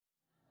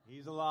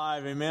He's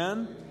alive.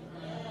 Amen?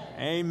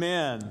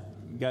 Amen.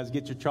 You guys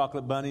get your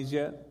chocolate bunnies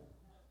yet?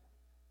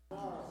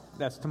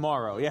 That's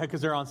tomorrow. Yeah,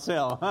 because they're on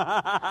sale.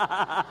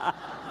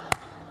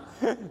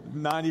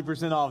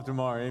 90% off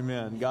tomorrow.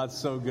 Amen. God's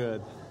so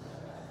good.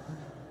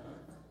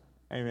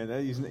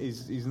 Amen.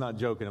 He's not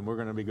joking, and we're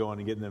going to be going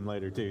and getting them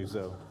later too.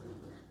 So,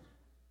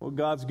 well,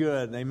 God's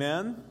good.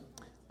 Amen.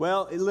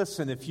 Well,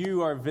 listen, if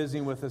you are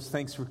visiting with us,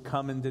 thanks for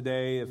coming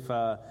today. If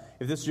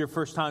this is your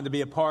first time to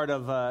be a part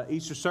of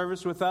Easter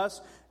service with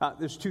us,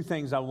 there's two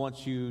things I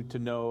want you to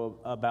know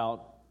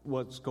about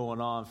what's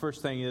going on.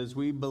 First thing is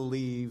we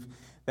believe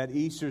that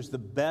Easter is the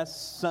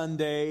best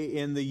Sunday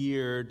in the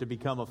year to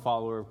become a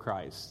follower of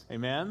Christ.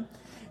 Amen?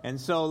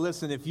 And so,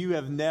 listen, if you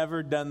have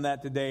never done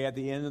that today at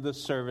the end of the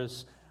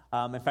service,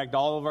 in fact,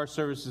 all of our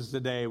services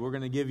today, we're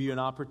going to give you an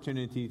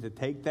opportunity to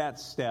take that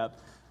step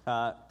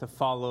to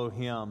follow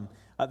Him.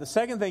 The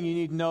second thing you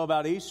need to know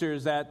about Easter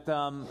is that,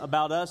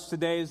 about us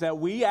today, is that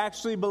we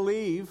actually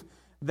believe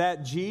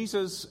that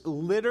Jesus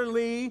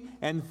literally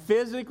and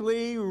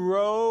physically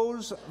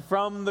rose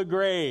from the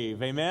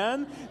grave.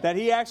 Amen? That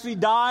He actually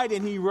died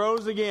and He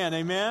rose again.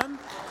 Amen?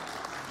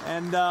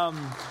 And,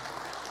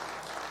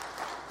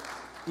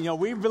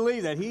 we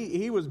believe that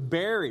He was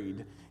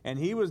buried and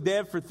He was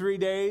dead for 3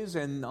 days,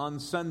 and on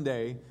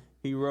Sunday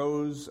He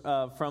rose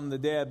from the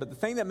dead. But the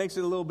thing that makes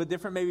it a little bit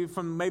different, maybe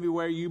from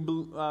where you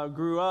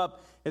grew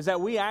up, is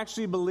that we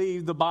actually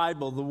believe the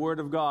Bible, the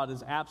Word of God,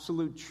 is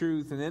absolute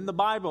truth. And in the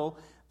Bible,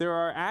 there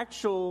are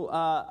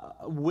actual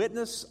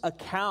witness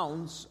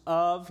accounts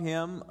of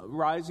Him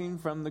rising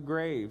from the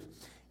grave.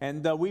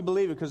 And we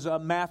believe it because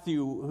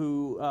Matthew,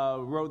 who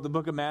wrote the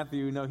book of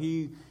Matthew,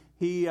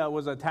 he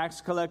was a tax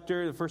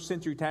collector, the first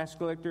century tax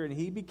collector, and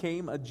he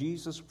became a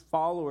Jesus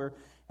follower.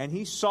 And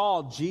he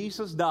saw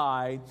Jesus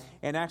die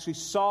and actually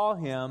saw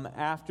Him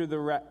after the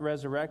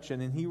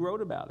resurrection, and he wrote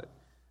about it.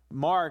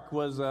 Mark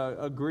was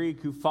a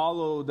Greek who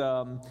followed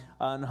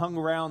and hung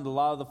around a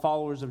lot of the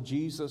followers of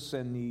Jesus,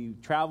 and he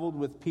traveled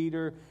with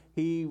Peter.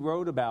 He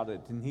wrote about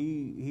it, and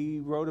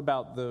he wrote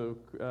about the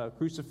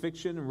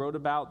crucifixion and wrote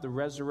about the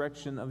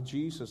resurrection of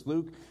Jesus.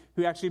 Luke,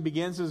 who actually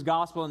begins his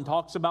gospel and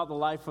talks about the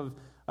life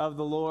of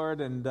the Lord,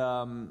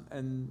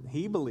 and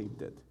he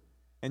believed it.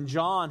 And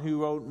John,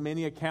 who wrote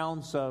many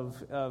accounts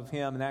of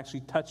Him and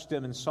actually touched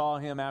Him and saw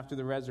Him after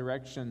the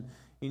resurrection,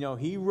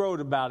 he wrote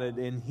about it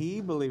and he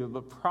believed it.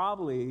 But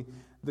probably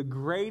the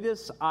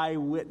greatest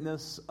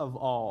eyewitness of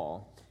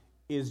all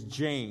is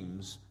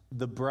James,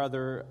 the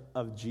brother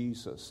of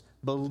Jesus.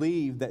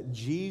 Believed that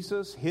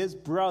Jesus, his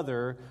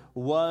brother,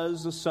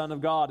 was the Son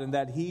of God and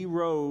that He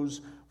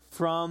rose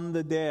from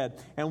the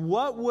dead. And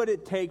what would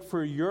it take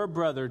for your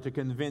brother to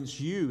convince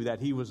you that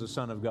he was the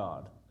Son of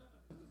God?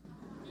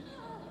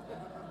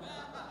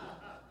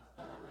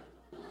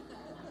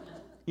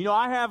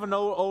 I have an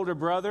older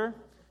brother,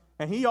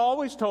 and he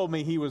always told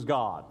me he was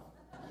God.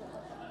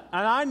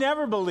 And I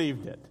never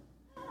believed it.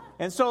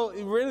 And so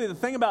really the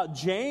thing about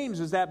James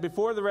is that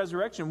before the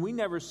resurrection, we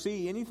never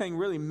see anything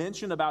really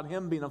mentioned about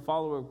him being a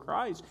follower of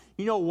Christ.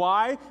 You know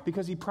why?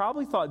 Because he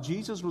probably thought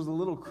Jesus was a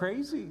little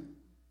crazy.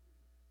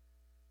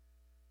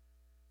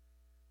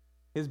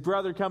 His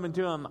brother coming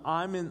to him,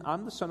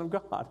 I'm the Son of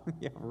God.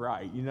 Yeah,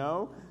 right,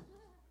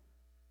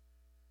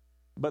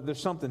 But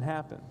there's something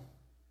happened.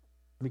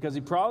 Because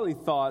he probably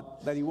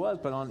thought that he was,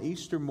 but on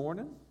Easter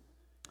morning,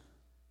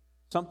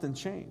 something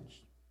changed.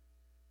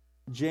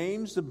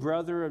 James, the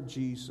brother of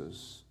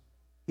Jesus,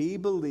 he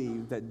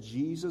believed that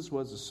Jesus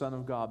was the Son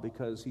of God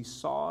because he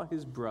saw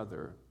his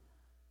brother,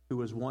 who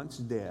was once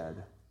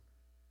dead,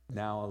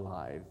 now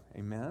alive.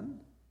 Amen?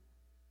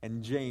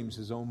 And James,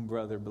 his own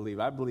brother,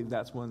 believed. I believe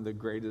that's one of the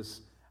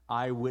greatest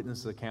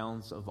eyewitness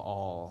accounts of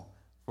all,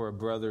 for a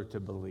brother to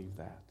believe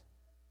that.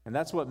 And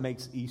that's what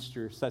makes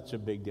Easter such a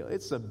big deal.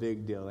 It's a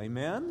big deal.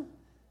 Amen?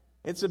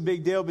 It's a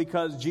big deal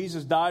because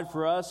Jesus died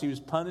for us. He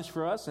was punished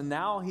for us. And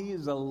now He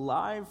is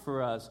alive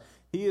for us.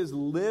 He is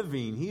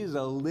living. He is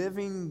a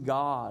living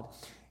God.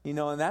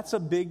 And that's a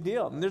big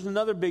deal. And there's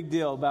another big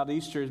deal about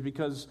Easter is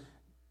because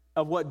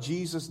of what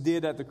Jesus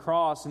did at the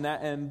cross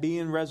and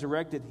being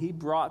resurrected. He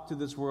brought to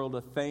this world a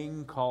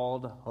thing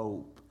called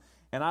hope.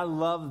 And I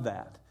love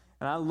that.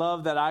 And I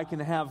love that I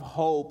can have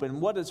hope.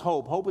 And what is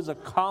hope? Hope is a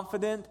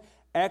confident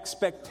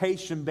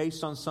expectation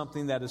based on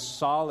something that is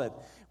solid.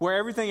 Where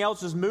everything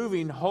else is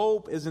moving,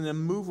 hope is an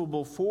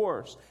immovable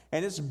force.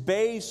 And it's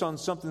based on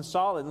something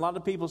solid. And a lot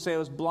of people say it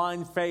was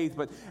blind faith,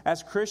 but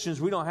as Christians,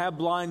 we don't have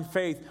blind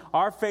faith.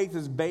 Our faith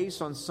is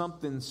based on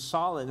something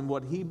solid. And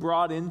what He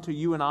brought into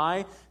you and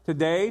I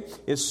today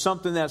is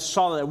something that's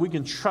solid, that we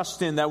can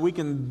trust in, that we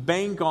can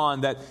bank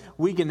on, that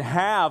we can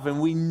have, and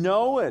we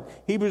know it.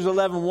 Hebrews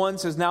 11:1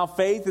 says, now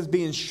faith is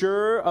being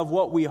sure of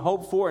what we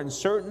hope for and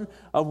certain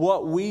of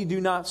what we do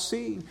not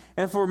see.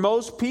 And for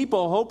most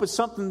people, hope is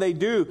something they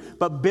do.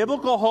 But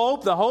biblical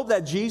hope, the hope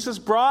that Jesus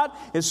brought,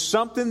 is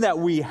something that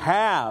we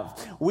have.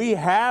 We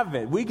have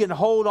it. We can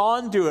hold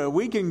on to it.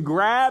 We can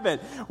grab it.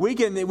 We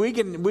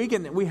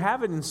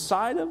have it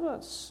inside of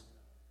us.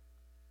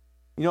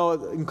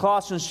 In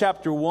Colossians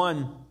chapter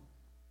 1,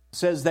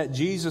 says that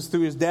Jesus,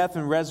 through his death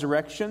and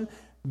resurrection,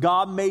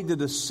 God made the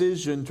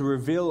decision to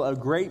reveal a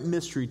great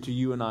mystery to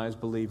you and I as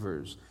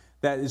believers.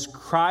 That is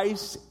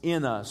Christ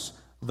in us,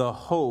 the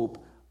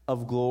hope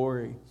of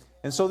glory.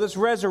 And so this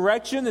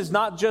resurrection is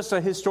not just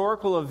a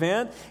historical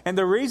event. And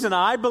the reason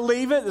I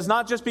believe it is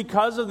not just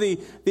because of the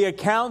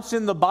accounts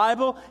in the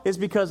Bible. It's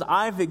because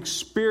I've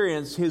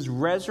experienced his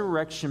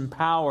resurrection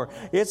power.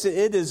 It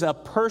is a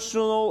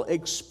personal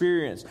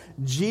experience.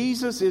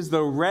 Jesus is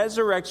the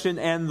resurrection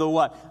and the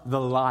what?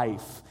 The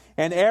life.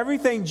 And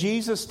everything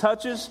Jesus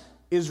touches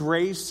is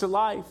raised to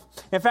life.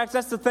 In fact,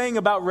 that's the thing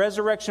about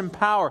resurrection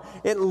power.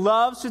 It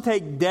loves to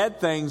take dead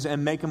things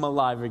and make them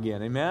alive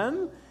again.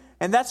 Amen?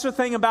 And that's the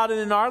thing about it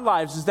in our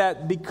lives, is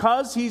that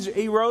because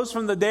he rose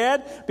from the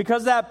dead,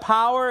 because that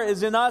power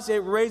is in us, it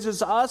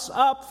raises us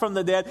up from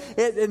the dead.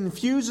 It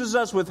infuses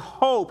us with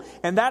hope.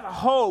 And that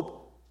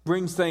hope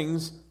brings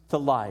things to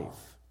life.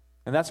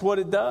 And that's what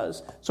it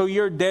does. So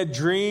your dead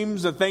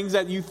dreams, the things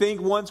that you think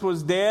once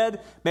was dead,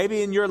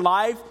 maybe in your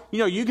life,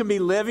 you can be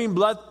living,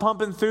 blood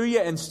pumping through you,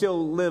 and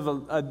still live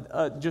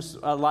just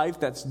a life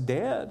that's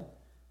dead.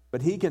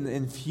 But he can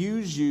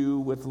infuse you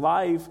with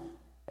life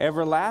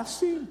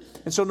everlasting.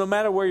 And so no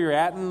matter where you're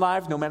at in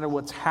life, no matter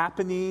what's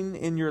happening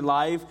in your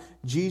life,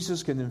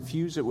 Jesus can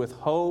infuse it with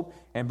hope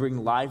and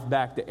bring life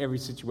back to every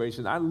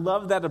situation. I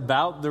love that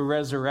about the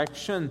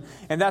resurrection.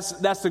 And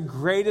that's the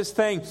greatest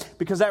thing,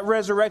 because that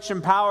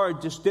resurrection power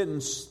just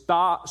didn't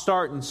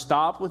start and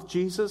stop with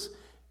Jesus.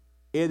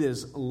 It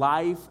is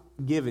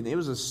life-giving. It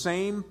was the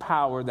same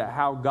power that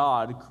how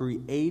God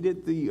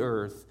created the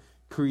earth,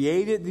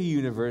 created the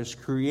universe,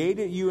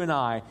 created you and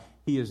I.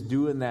 He is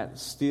doing that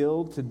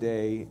still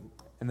today,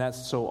 and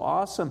that's so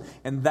awesome.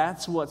 And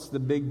that's what's the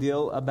big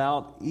deal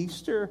about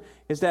Easter,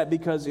 is that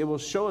because it will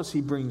show us he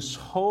brings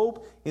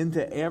hope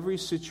into every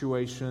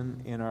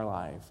situation in our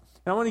life.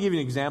 And I want to give you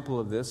an example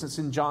of this. It's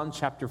in John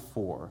chapter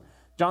 4.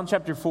 John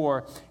chapter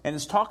 4, and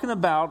it's talking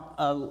about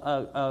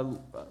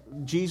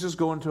Jesus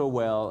going to a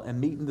well and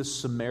meeting the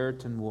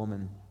Samaritan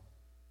woman.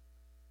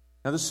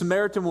 Now, the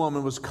Samaritan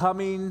woman was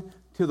coming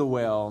to the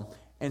well,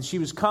 and she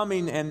was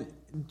coming and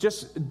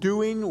just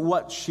doing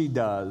what she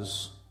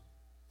does.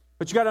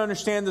 But you got to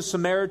understand the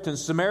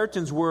Samaritans.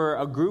 Samaritans were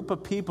a group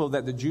of people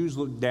that the Jews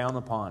looked down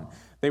upon.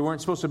 They weren't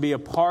supposed to be a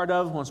part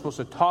of, weren't supposed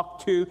to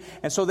talk to.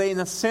 And so they, in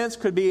a sense,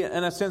 could be,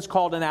 in a sense,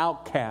 called an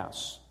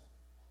outcast.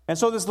 And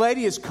so this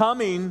lady is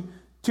coming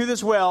to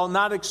this well,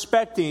 not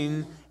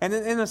expecting. And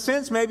in a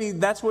sense, maybe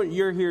that's what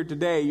you're here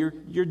today.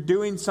 You're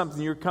doing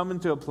something. You're coming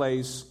to a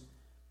place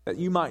that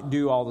you might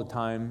do all the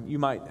time. You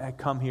might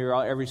come here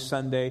every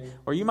Sunday.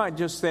 Or you might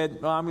just say,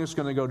 well, I'm just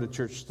going to go to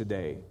church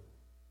today.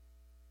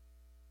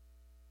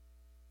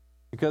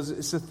 Because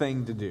it's a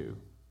thing to do.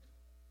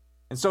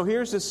 And so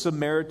here's this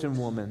Samaritan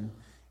woman.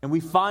 And we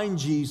find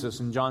Jesus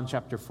in John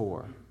chapter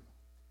 4.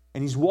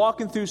 And he's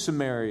walking through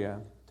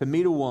Samaria to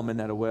meet a woman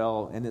at a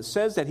well. And it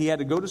says that he had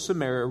to go to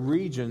Samaria, a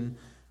region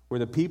where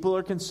the people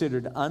are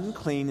considered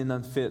unclean and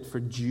unfit for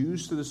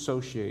Jews to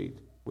associate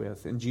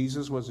with. And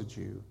Jesus was a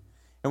Jew.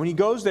 And when he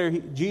goes there,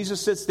 Jesus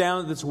sits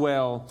down at this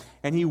well,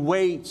 and he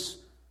waits.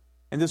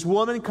 And this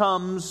woman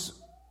comes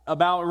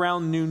about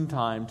around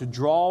noontime to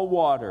draw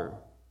water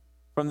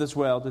from this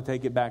well to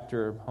take it back to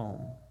her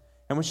home.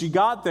 And when she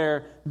got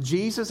there,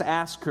 Jesus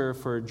asked her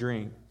for a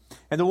drink.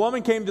 And the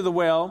woman came to the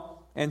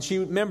well, and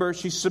remember,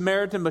 she's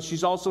Samaritan, but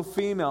she's also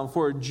female.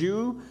 For a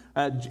Jew,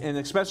 and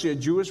especially a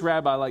Jewish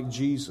rabbi like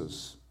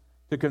Jesus,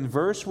 to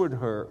converse with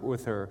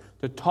her,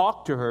 to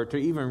talk to her, to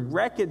even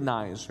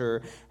recognize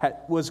her,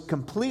 was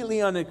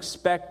completely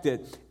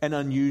unexpected and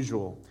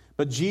unusual.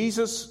 But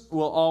Jesus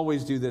will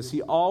always do this.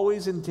 He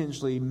always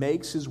intentionally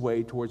makes his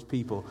way towards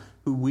people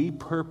who we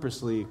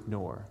purposely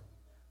ignore.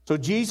 So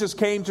Jesus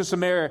came to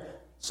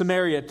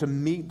Samaria to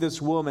meet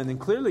this woman, and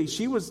clearly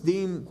she was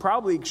deemed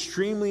probably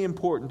extremely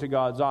important to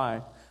God's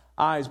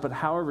eyes, but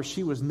however,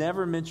 she was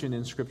never mentioned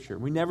in Scripture.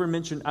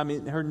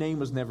 Her name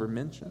was never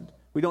mentioned.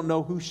 We don't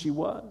know who she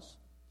was.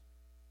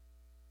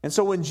 And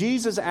so when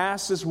Jesus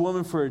asked this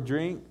woman for a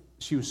drink,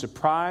 she was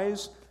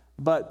surprised,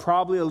 but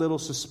probably a little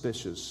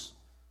suspicious.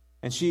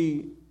 And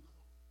she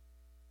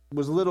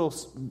was a little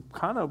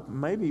kind of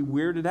maybe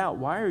weirded out.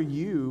 Why are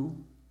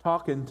you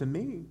talking to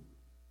me?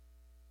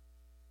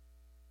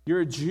 You're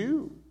a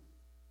Jew.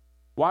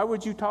 Why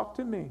would you talk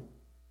to me?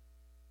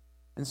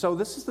 And so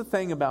this is the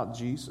thing about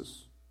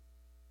Jesus.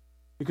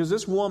 Because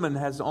this woman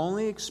has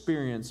only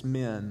experienced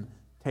men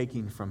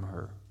taking from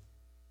her.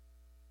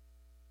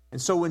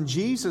 And so when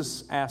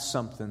Jesus asks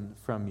something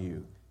from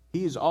you,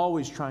 he is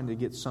always trying to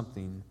get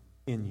something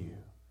in you,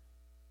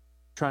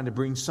 trying to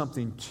bring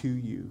something to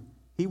you.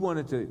 He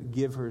wanted to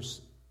give her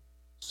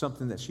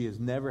something that she has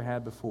never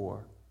had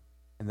before,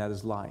 and that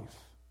is life.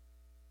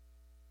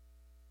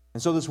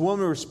 And so this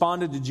woman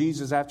responded to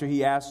Jesus after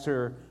he asked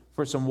her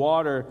for some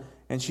water,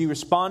 and she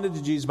responded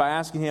to Jesus by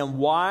asking him,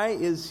 why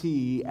is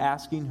he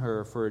asking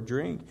her for a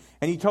drink?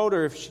 And he told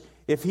her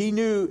if she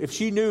knew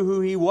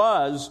who he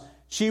was,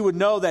 she would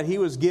know that he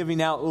was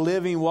giving out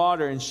living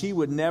water, and she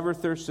would never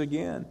thirst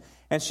again.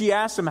 And she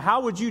asked him,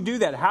 how would you do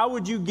that? How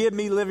would you give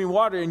me living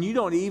water and you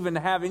don't even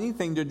have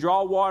anything to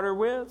draw water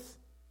with?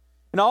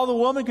 And all the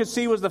woman could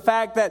see was the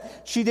fact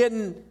that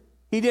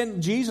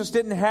Jesus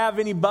didn't have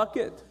any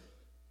bucket.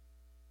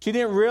 She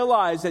didn't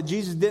realize that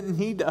Jesus didn't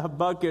need a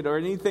bucket or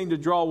anything to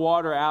draw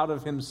water out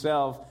of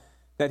himself,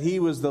 that he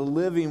was the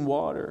living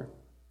water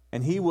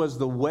and he was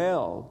the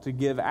well to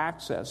give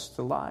access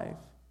to life.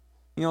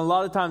 You know, a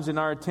lot of times in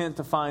our attempt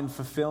to find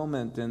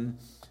fulfillment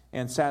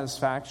and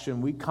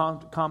satisfaction, we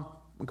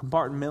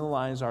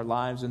compartmentalize our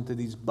lives into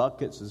these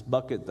buckets, this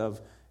bucket of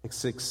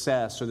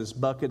success or this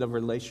bucket of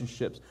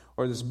relationships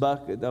or this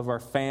bucket of our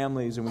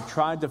families, and we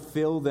try to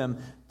fill them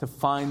to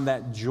find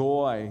that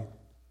joy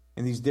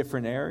in these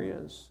different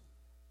areas.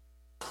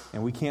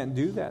 And we can't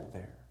do that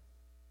there.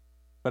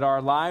 But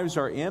our lives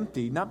are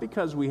empty, not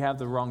because we have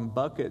the wrong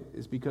bucket,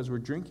 it's because we're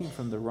drinking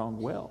from the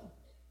wrong well.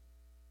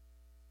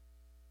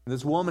 And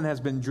this woman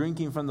has been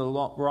drinking from the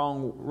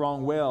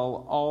wrong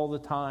well all the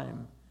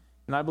time.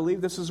 And I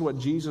believe this is what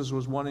Jesus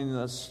was wanting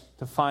us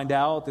to find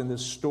out in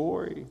this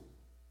story.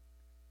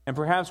 And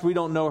perhaps we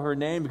don't know her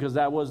name because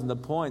that wasn't the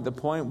point. The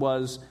point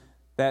was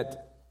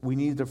that we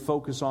needed to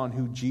focus on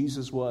who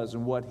Jesus was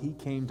and what he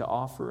came to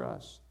offer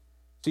us.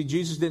 See,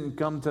 Jesus didn't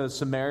come to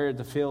Samaria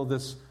to fill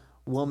this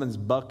woman's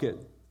bucket,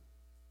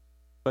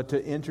 but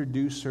to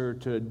introduce her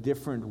to a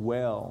different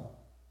well.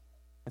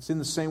 It's in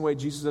the same way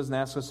Jesus doesn't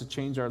ask us to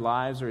change our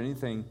lives or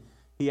anything.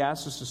 He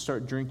asks us to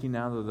start drinking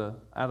out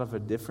of a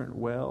different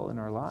well in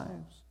our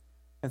lives.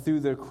 And through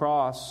the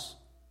cross,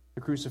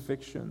 the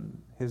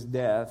crucifixion, his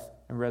death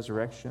and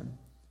resurrection,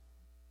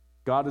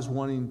 God is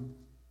wanting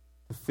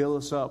to fill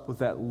us up with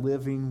that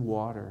living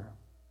water.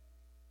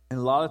 And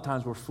a lot of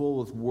times we're full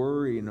with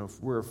worry and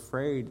we're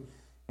afraid. And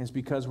it's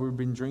because we've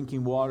been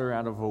drinking water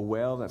out of a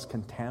well that's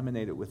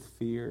contaminated with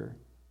fear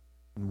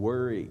and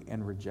worry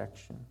and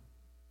rejection.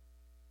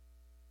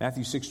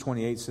 Matthew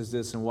 6:28 says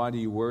this, and why do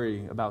you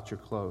worry about your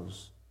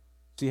clothes?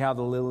 See how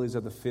the lilies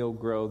of the field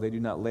grow. They do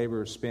not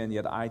labor or spin.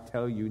 Yet I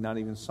tell you, not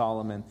even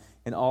Solomon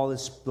in all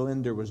his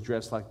splendor was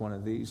dressed like one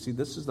of these. See,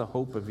 this is the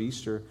hope of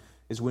Easter,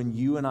 is when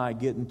you and I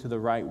get into the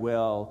right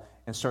well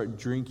and start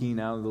drinking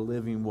out of the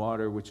living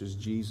water, which is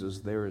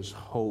Jesus, there is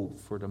hope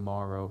for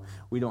tomorrow.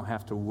 We don't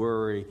have to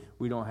worry.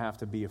 We don't have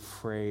to be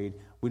afraid.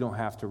 We don't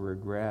have to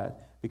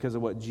regret. Because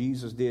of what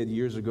Jesus did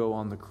years ago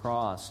on the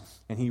cross.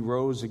 And he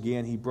rose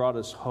again. He brought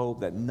us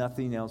hope that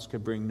nothing else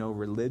could bring. No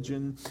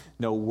religion,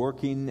 no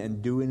working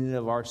and doing it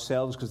of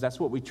ourselves. Because that's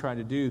what we try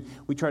to do.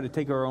 We try to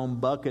take our own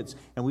buckets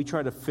and we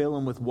try to fill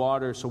them with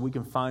water so we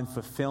can find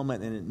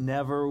fulfillment. And it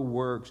never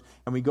works.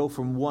 And we go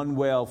from one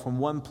well, from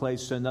one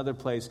place to another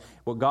place.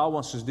 What God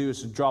wants us to do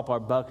is to drop our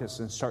buckets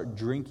and start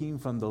drinking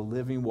from the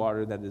living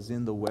water that is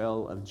in the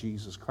well of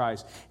Jesus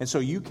Christ. And so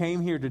you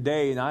came here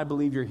today, and I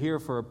believe you're here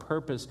for a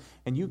purpose.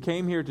 And you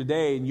came here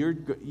today and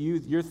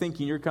you're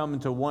thinking you're coming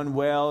to one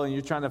well and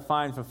you're trying to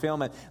find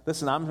fulfillment.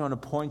 Listen, I'm going to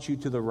point you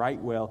to the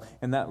right well,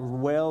 and that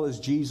well is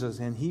Jesus,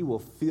 and he will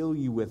fill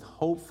you with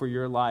hope for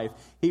your life.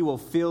 He will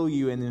fill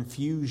you and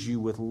infuse you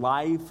with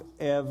life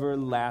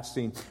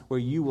everlasting, where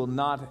you will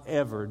not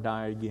ever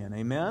die again.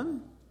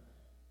 Amen?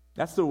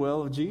 That's the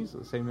well of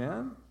Jesus.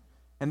 Amen?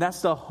 And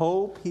that's the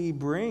hope he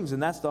brings,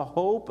 and that's the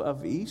hope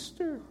of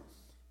Easter.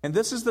 And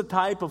this is the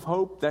type of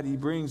hope that he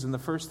brings. And the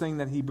first thing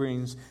that he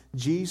brings,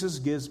 Jesus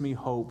gives me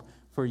hope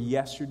for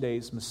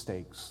yesterday's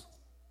mistakes.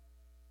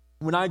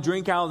 When I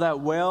drink out of that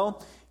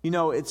well, you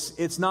know,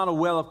 it's not a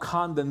well of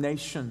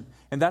condemnation.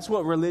 And that's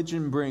what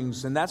religion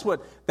brings. And that's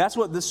what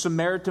this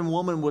Samaritan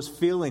woman was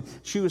feeling.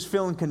 She was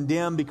feeling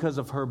condemned because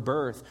of her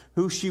birth,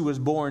 who she was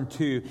born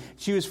to.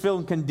 She was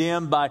feeling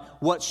condemned by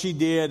what she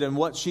did and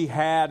what she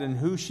had and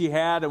who she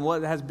had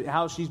and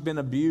how she's been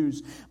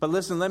abused. But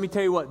listen, let me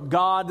tell you what,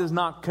 God does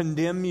not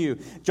condemn you.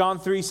 John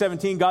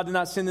 3:17, God did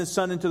not send his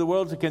son into the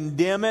world to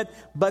condemn it,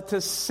 but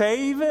to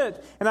save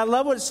it. And I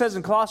love what it says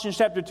in Colossians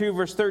chapter 2,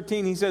 verse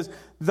 13. He says,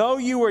 though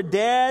you were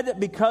dead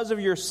because of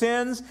your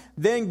sins,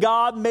 then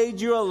God made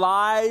you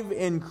alive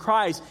in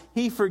Christ.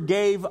 He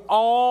forgave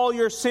all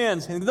your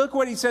sins. And look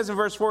what he says in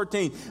verse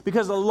 14.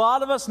 Because a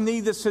lot of us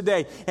need this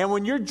today. And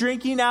when you're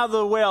drinking out of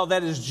the well,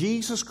 that is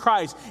Jesus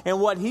Christ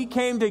and what he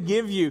came to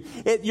give you,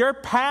 your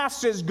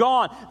past is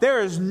gone.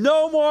 There is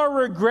no more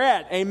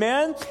regret.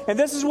 Amen? And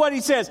this is what he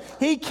says.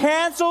 He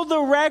canceled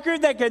the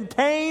record that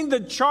contained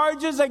the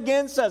charges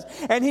against us.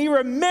 And he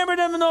remembered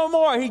them no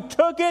more. He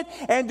took it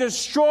and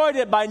destroyed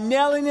it by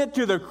nailing it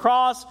to the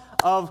cross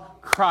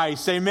of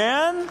Christ.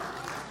 Amen?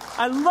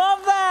 I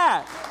love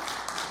that.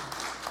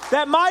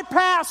 That my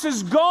past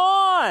is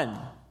gone.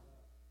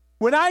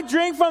 When I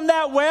drink from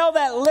that well,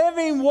 that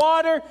living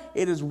water,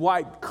 it is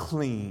wiped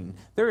clean.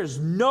 There is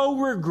no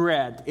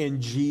regret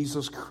in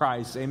Jesus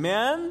Christ.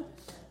 Amen?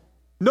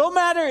 No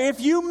matter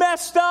if you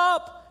messed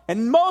up,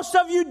 and most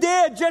of you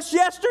did just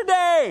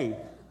yesterday.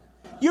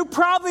 You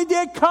probably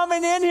did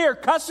coming in here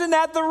cussing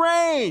at the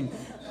rain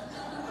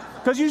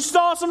because you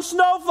saw some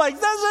snowflakes.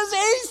 This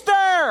is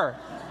Easter.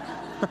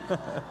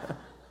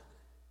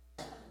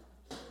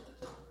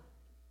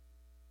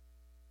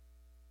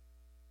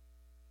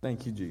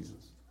 Thank you, Jesus.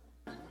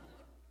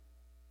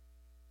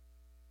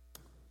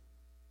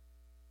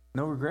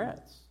 No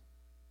regrets.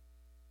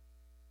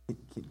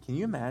 Can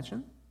you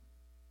imagine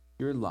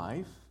your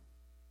life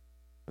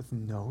with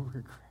no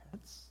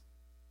regrets?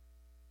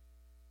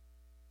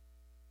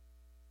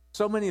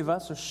 So many of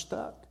us are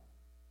stuck.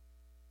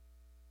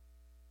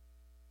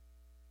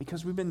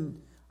 Because we've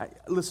been...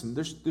 listen,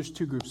 there's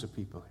two groups of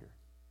people here.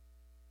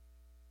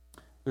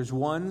 There's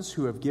ones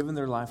who have given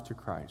their life to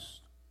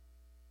Christ.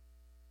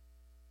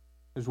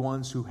 There's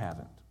ones who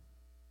haven't.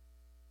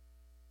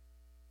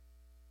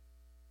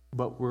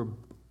 But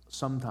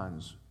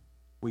sometimes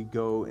we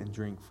go and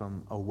drink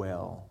from a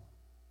well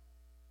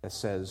that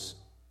says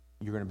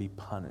you're going to be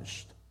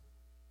punished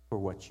for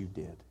what you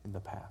did in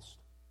the past.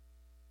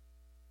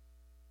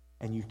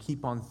 And you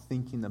keep on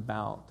thinking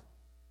about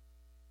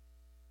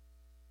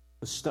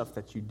the stuff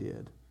that you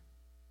did.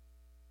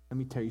 Let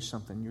me tell you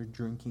something. You're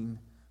drinking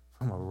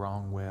from a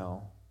wrong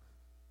well.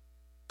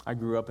 I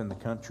grew up in the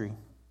country.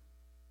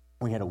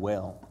 We had a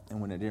well,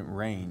 and when it didn't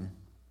rain,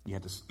 you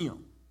had to,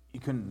 you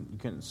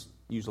couldn't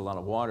use a lot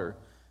of water,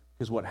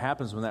 because what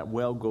happens when that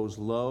well goes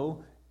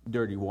low,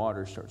 dirty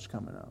water starts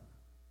coming up.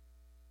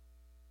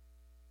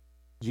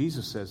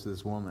 Jesus says to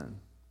this woman,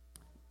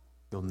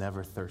 "You'll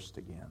never thirst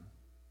again."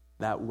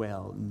 That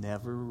well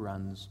never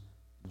runs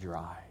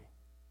dry.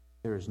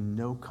 There is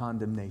no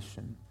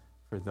condemnation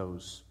for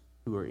those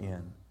who are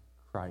in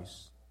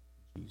Christ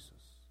Jesus.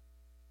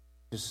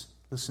 Just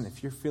listen,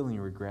 if you're feeling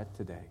regret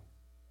today,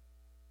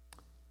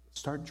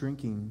 start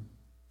drinking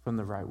from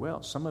the right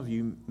well. Some of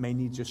you may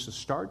need just to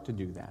start to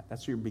do that.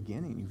 That's your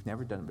beginning. You've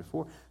never done it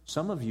before.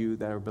 Some of you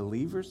that are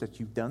believers, that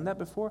you've done that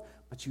before,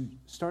 but you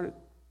started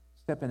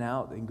stepping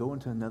out and going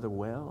to another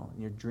well,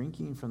 and you're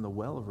drinking from the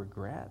well of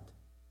regret.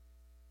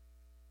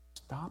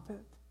 Stop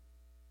it.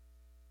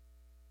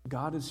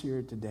 God is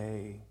here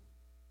today.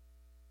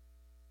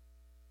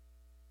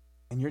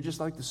 And you're just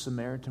like the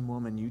Samaritan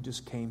woman. You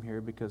just came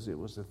here because it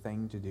was the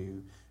thing to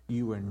do.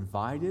 You were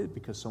invited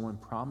because someone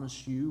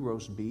promised you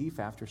roast beef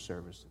after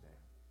service today.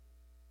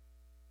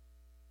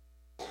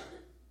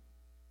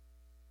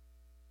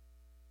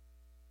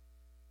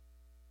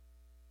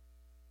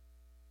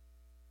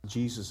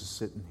 Jesus is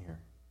sitting here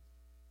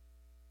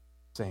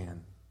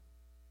saying,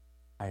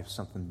 "I have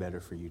something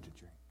better for you to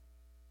drink."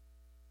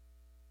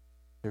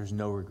 There's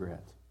no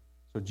regret.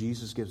 So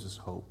Jesus gives us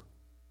hope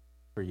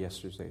for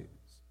yesterday's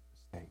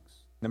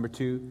mistakes. Number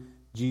 2,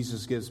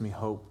 Jesus gives me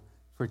hope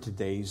for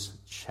today's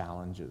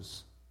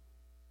challenges.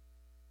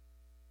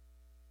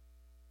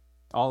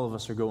 All of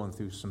us are going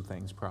through some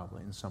things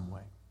probably in some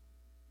way.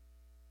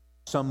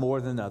 Some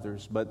more than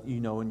others, but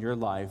in your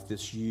life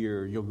this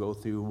year you'll go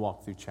through and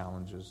walk through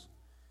challenges.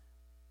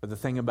 But the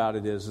thing about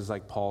it is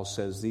like Paul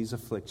says, these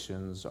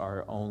afflictions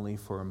are only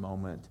for a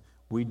moment.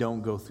 We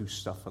don't go through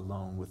stuff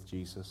alone with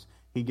Jesus.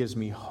 He gives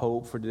me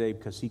hope for today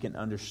because he can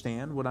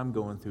understand what I'm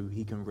going through.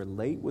 He can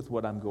relate with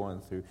what I'm going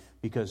through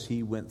because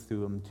he went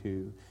through them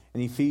too.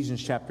 In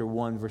Ephesians chapter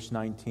 1, verse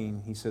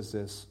 19, he says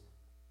this,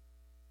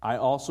 "I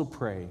also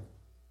pray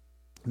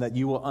that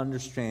you will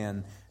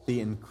understand the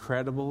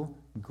incredible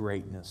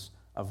greatness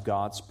of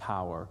God's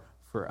power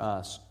for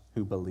us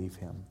who believe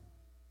him.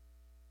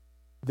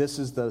 This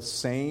is the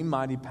same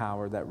mighty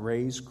power that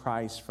raised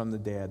Christ from the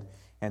dead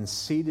and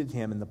seated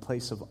him in the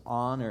place of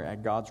honor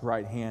at God's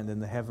right hand in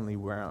the heavenly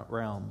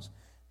realms.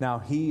 Now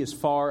he is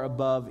far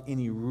above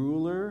any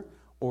ruler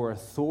or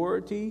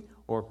authority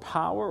or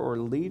power or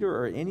leader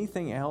or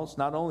anything else,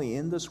 not only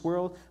in this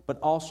world, but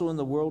also in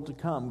the world to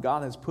come.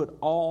 God has put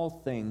all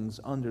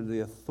things under the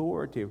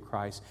authority of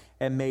Christ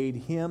and made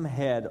him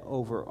head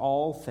over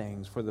all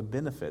things for the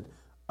benefit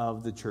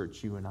of the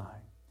church, you and I."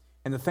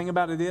 And the thing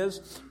about it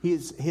is,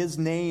 his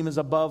name is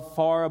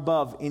far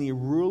above any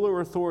ruler or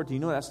authority. You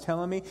know what that's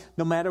telling me?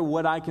 No matter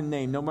what I can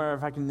name, no matter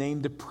if I can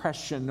name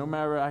depression, no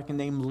matter if I can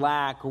name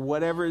lack or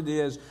whatever it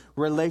is,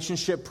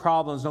 relationship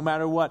problems, no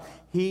matter what,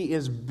 he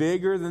is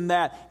bigger than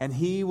that, and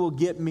he will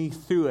get me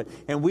through it.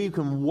 And we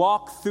can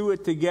walk through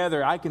it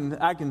together. I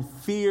can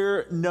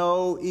fear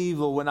no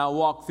evil when I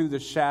walk through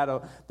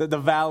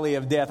the valley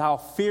of death. I'll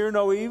fear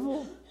no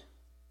evil.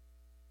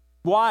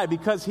 Why?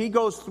 Because he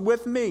goes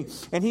with me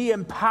and he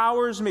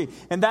empowers me.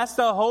 And that's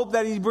the hope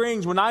that he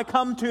brings. When I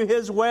come to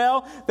his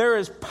well, there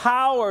is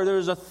power,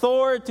 there's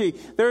authority,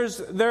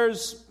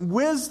 there's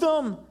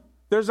wisdom,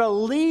 there's a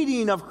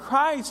leading of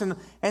Christ.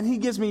 And he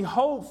gives me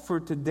hope for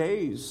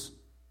today's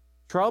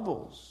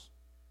troubles,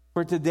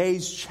 for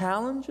today's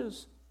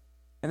challenges.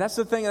 And that's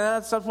the thing, and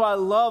that's what I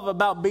love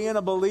about being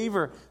a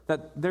believer,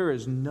 that there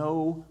is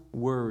no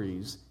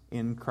worries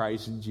in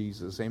Christ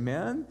Jesus.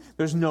 Amen?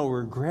 There's no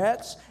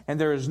regrets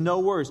and there is no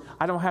worries.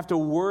 I don't have to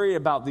worry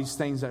about these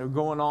things that are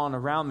going on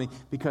around me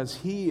because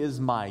he is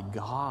my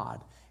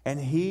God and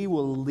he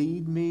will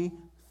lead me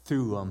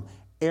through them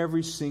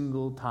every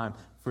single time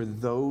for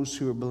those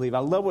who believe. I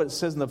love what it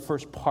says in the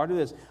first part of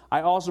this.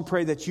 I also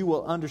pray that you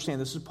will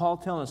understand, this is Paul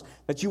telling us,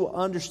 that you will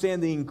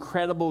understand the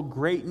incredible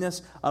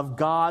greatness of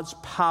God's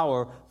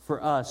power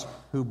for us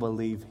who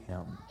believe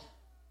him.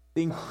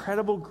 The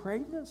incredible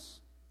greatness.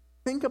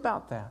 Think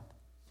about that.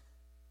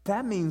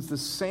 That means the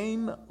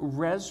same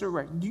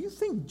resurrection. Do you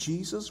think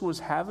Jesus was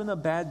having a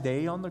bad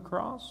day on the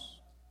cross?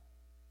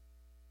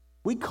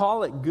 We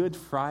call it Good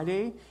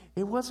Friday.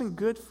 It wasn't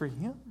good for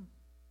him.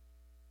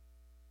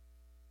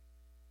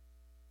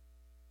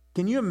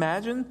 Can you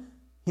imagine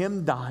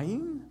him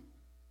dying?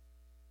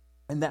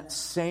 And that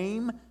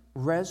same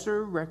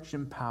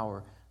resurrection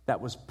power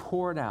that was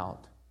poured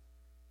out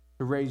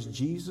to raise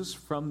Jesus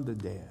from the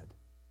dead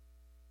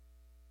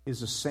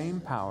is the same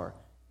power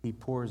he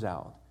pours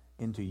out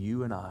into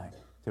you and I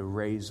to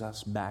raise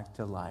us back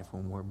to life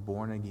when we're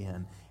born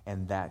again,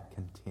 and that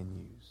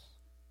continues.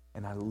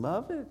 And I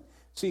love it.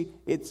 See,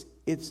 it's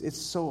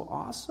so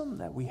awesome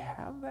that we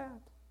have that.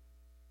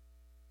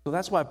 So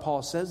that's why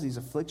Paul says these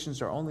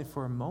afflictions are only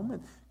for a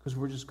moment, because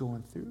we're just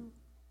going through.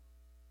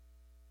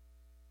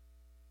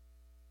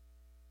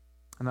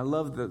 And I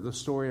love the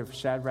story of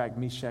Shadrach,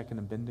 Meshach, and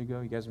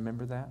Abednego. You guys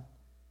remember that?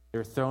 They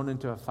were thrown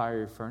into a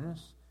fiery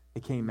furnace.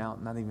 They came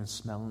out not even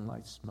smelling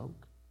like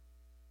smoke.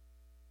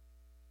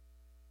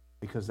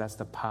 Because that's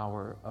the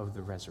power of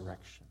the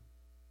resurrection.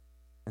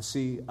 And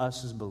see,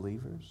 us as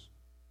believers,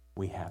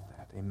 we have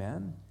that.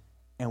 Amen?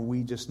 And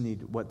we just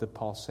need, what did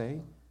Paul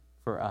say?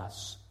 For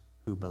us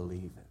who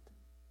believe it.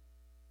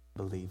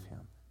 Believe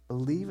him.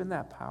 Believe in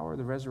that power of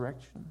the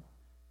resurrection.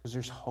 Because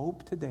there's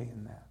hope today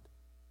in that.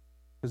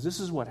 Because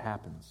this is what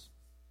happens.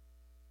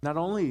 Not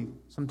only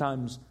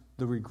sometimes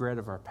the regret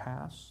of our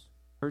past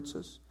hurts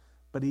us,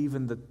 but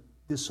even the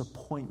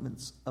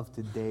disappointments of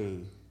today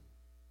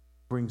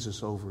brings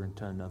us over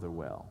into another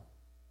well.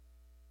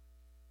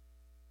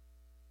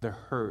 The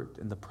hurt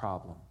and the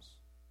problems.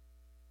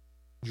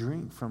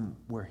 Drink from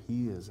where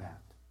he is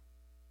at.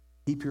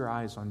 Keep your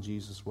eyes on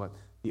Jesus, what?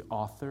 The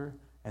author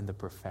and the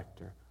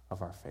perfecter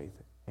of our faith.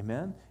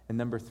 Amen? And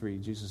number 3,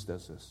 Jesus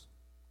does this.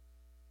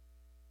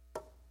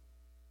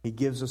 He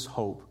gives us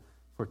hope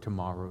for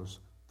tomorrow's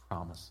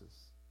promises.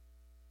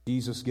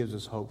 Jesus gives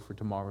us hope for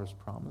tomorrow's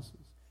promises.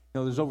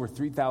 You know, there's over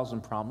 3,000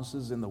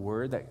 promises in the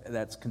Word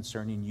that's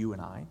concerning you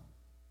and I.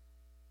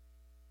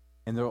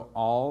 And they're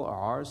all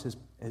ours.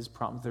 His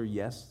promises are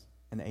yes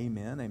and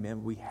amen.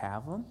 Amen. We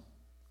have them.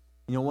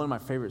 You know, one of my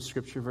favorite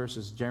scripture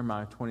verses,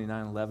 Jeremiah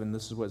 29:11.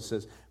 This is what it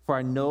says. For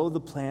I know the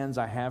plans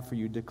I have for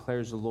you,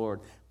 declares the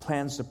Lord.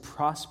 Plans to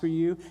prosper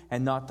you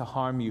and not to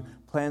harm you.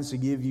 Plans to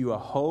give you a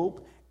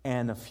hope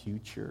and a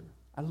future.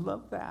 I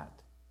love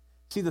that.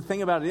 See, the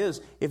thing about it is,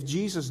 if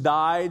Jesus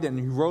died and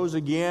he rose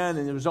again,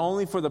 and it was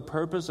only for the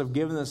purpose of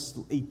giving us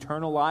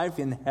eternal life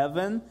in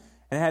heaven,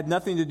 and it had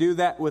nothing to do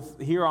that with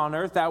here on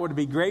earth, that would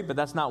be great, but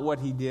that's not what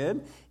he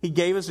did. He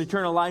gave us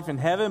eternal life in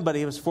heaven, but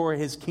it was for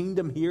his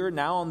kingdom here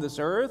now on this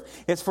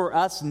earth. It's for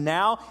us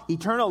now.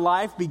 Eternal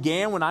life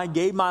began when I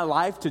gave my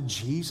life to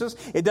Jesus.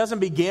 It doesn't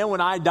begin when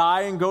I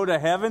die and go to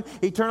heaven.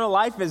 Eternal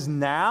life is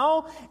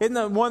now. Isn't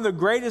that one of the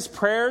greatest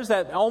prayers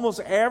that almost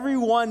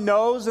everyone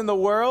knows in the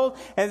world?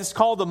 And it's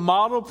called the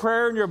model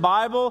prayer in your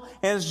Bible.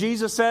 And as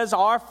Jesus says,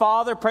 Our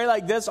Father, pray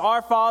like this,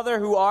 Our Father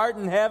who art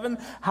in heaven,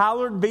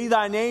 hallowed be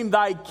thy name,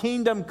 thy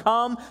kingdom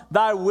come,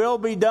 thy will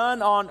be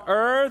done on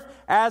earth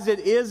as it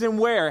is in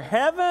where?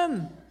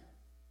 Heaven.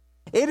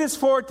 It is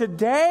for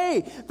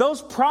today.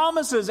 Those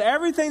promises,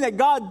 everything that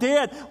God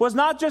did was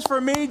not just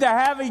for me to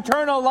have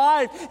eternal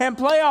life and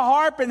play a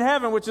harp in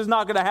heaven, which is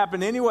not going to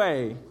happen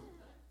anyway.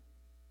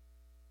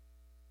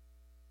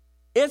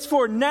 It's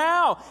for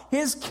now,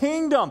 his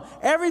kingdom.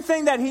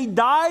 Everything that he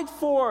died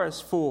for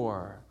us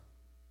for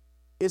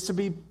is to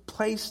be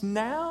placed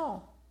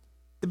now.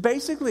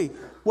 Basically,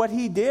 what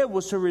he did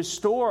was to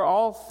restore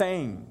all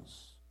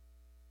things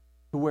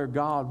to where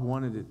God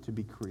wanted it to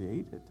be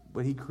created,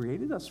 what he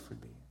created us for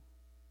being.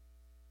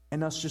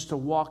 And us just to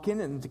walk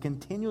in it and to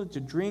continue to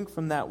drink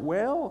from that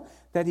well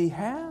that he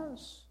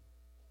has.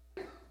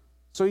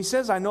 So he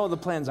says, I know the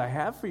plans I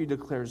have for you,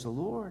 declares the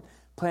Lord.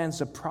 Plans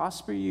to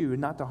prosper you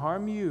and not to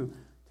harm you,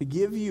 to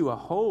give you a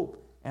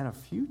hope and a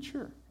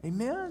future.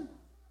 Amen.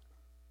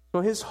 So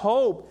his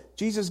hope,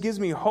 Jesus gives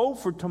me hope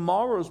for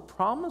tomorrow's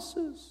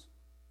promises.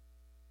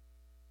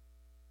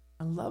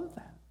 I love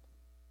that.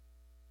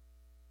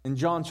 In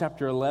John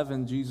chapter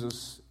 11,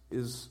 Jesus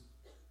is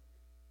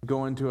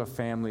going to a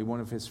family.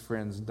 One of his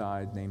friends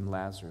died named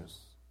Lazarus.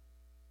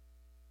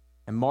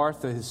 And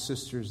Martha, his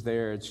sister's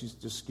there, and she's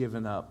just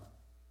given up.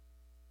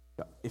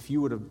 If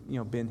you would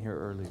have been here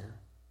earlier.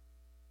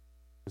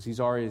 Because he's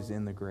already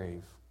in the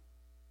grave.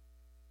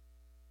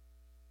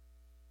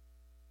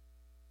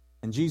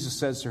 And Jesus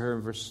says to her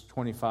in verse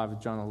 25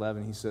 of John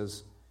 11, he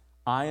says,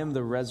 I am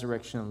the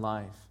resurrection and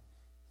life.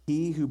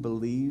 He who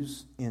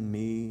believes in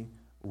me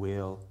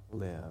will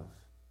live,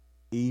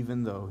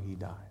 even though he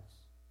dies.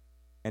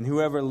 And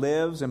whoever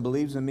lives and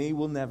believes in me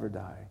will never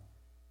die.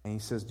 And he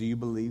says, do you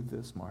believe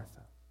this,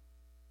 Martha?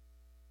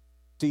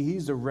 See,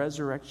 he's the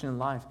resurrection and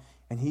life,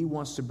 and he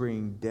wants to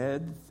bring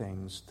dead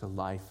things to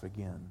life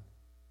again.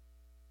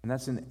 And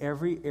that's in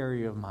every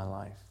area of my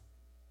life.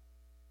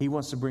 He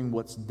wants to bring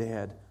what's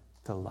dead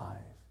to life.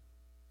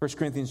 1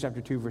 Corinthians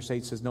chapter 2, verse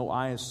 8 says, no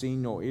eye has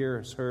seen, no ear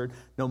has heard,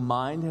 no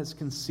mind has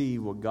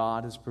conceived what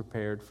God has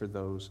prepared for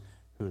those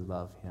who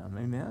love him.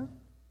 Amen?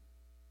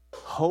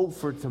 hope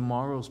for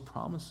tomorrow's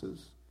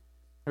promises.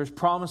 There's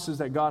promises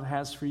that God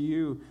has for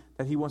you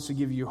that He wants to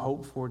give you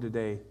hope for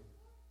today.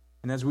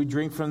 And as we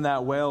drink from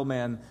that well,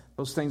 man,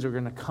 those things are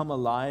going to come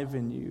alive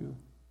in you.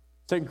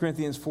 2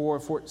 Corinthians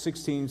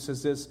 4:16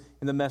 says this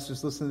in the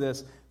Message. Listen to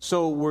this.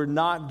 So we're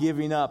not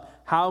giving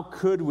up. How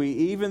could we?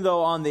 Even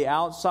though on the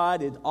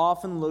outside it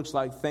often looks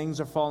like things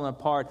are falling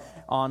apart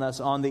on us,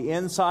 on the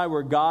inside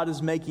where God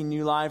is making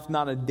new life,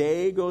 not a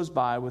day goes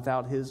by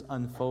without His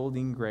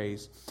unfolding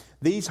grace.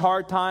 These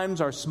hard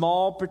times are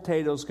small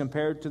potatoes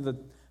compared to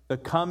the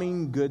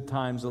coming good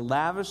times, the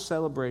lavish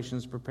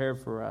celebrations prepared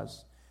for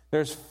us.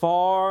 There's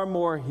far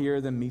more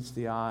here than meets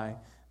the eye.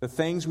 The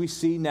things we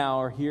see now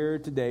are here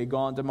today,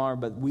 gone tomorrow,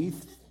 but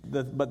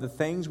the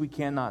things we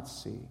cannot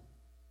see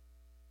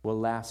will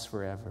last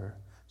forever.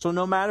 So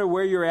no matter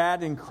where you're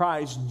at in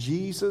Christ,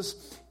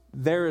 Jesus,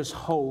 there is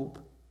hope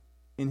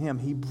in Him.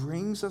 He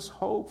brings us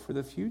hope for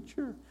the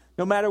future.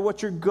 No matter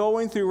what you're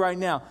going through right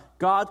now,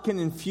 God can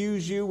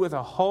infuse you with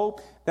a hope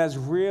that's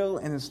real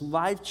and it's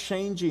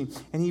life-changing.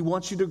 And He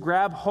wants you to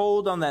grab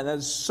hold on that.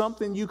 That's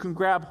something you can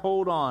grab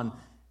hold on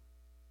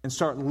and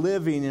start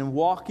living and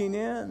walking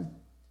in.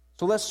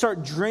 So let's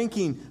start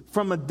drinking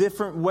from a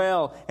different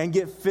well and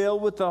get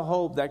filled with the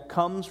hope that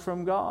comes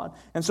from God.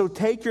 And so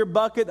take your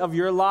bucket of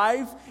your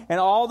life and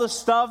all the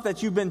stuff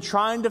that you've been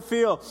trying to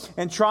feel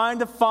and trying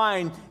to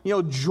find,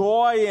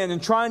 joy in and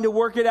trying to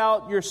work it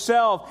out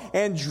yourself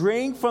and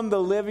drink from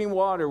the living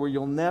water where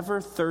you'll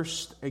never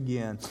thirst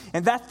again.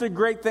 And that's the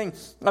great thing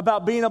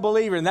about being a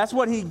believer. And that's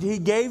what He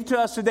gave to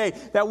us today,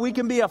 that we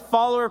can be a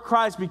follower of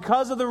Christ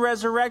because of the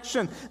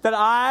resurrection, that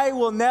I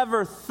will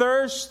never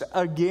thirst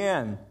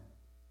again.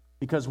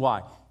 Because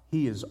why?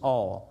 He is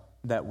all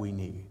that we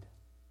need.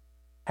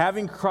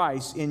 Having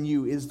Christ in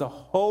you is the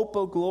hope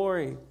of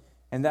glory,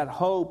 and that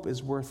hope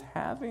is worth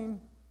having.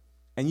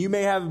 And you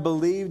may have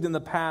believed in the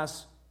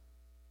past,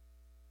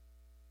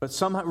 but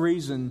some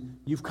reason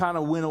you've kind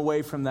of went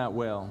away from that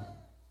well.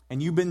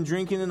 And you've been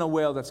drinking in a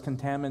well that's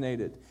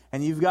contaminated.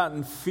 And you've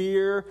gotten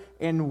fear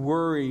and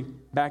worry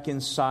back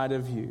inside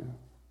of you.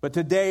 But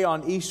today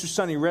on Easter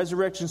Sunday,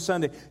 Resurrection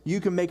Sunday, you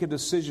can make a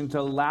decision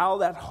to allow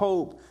that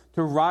hope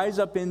to rise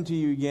up into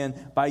you again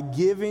by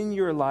giving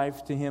your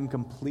life to Him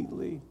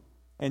completely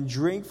and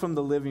drink from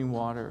the living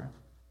water.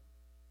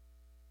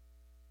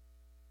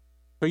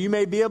 So you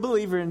may be a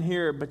believer in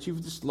here, but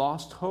you've just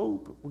lost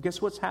hope. Well, guess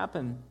what's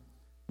happened?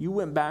 You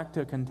went back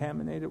to a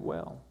contaminated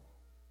well.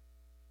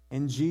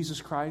 In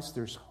Jesus Christ,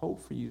 there's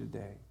hope for you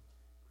today.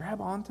 Grab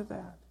onto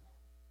that.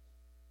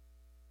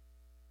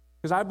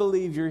 Because I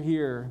believe you're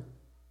here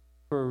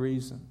for a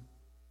reason.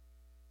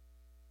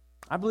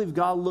 I believe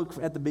God looked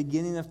at the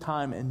beginning of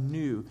time and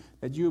knew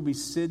that you would be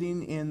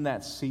sitting in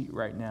that seat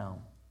right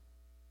now.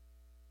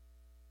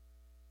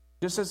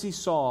 Just as He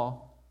saw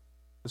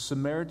the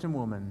Samaritan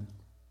woman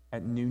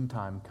at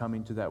noontime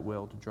coming to that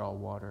well to draw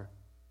water.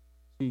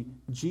 See,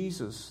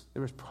 Jesus,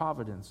 there was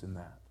providence in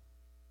that.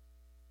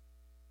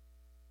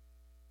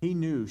 He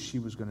knew she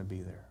was going to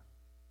be there.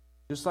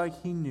 Just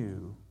like He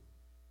knew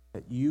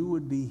that you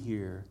would be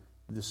here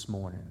this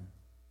morning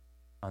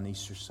on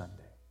Easter Sunday.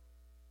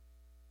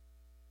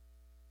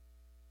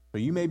 So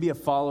you may be a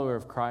follower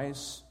of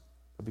Christ,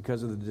 but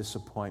because of the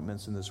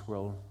disappointments in this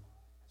world,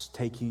 it's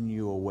taking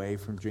you away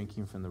from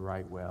drinking from the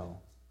right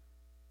well.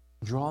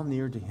 Draw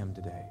near to Him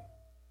today.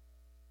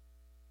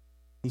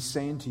 He's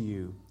saying to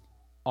you,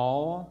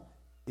 all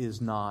is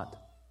not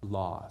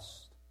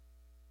lost.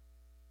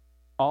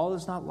 All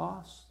is not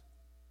lost.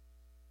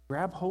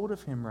 Grab hold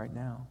of Him right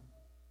now.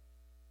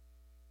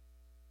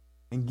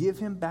 And give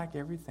Him back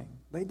everything.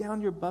 Lay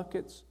down your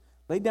buckets.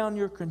 Lay down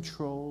your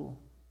control.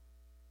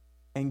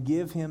 And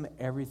give Him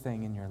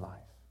everything in your life.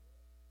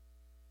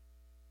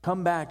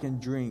 Come back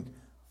and drink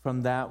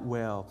from that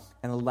well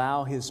and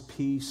allow His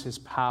peace, His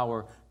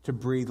power to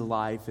breathe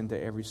life into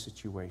every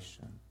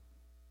situation.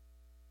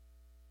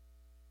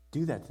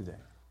 Do that today.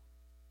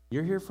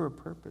 You're here for a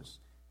purpose,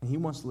 and He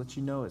wants to let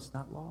you know it's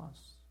not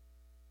lost.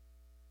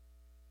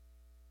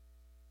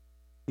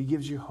 He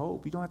gives you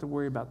hope. You don't have to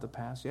worry about the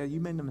past. Yeah, you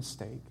made a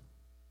mistake.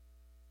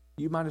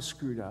 You might have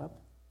screwed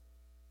up.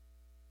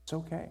 It's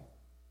okay.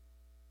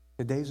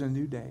 Today's a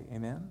new day.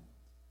 Amen?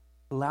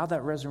 Allow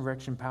that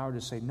resurrection power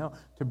to say no,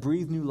 to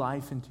breathe new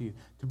life into you,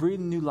 to breathe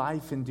new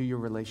life into your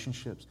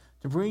relationships,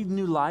 to breathe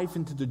new life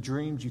into the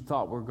dreams you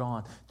thought were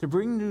gone, to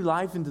bring new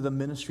life into the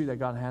ministry that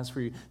God has for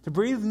you, to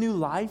breathe new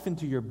life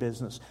into your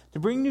business, to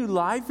bring new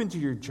life into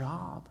your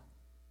job.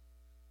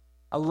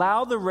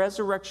 Allow the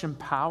resurrection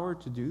power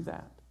to do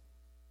that.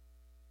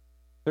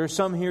 There are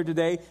some here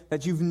today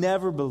that you've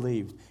never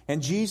believed,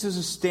 and Jesus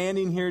is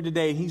standing here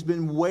today. He's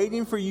been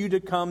waiting for you to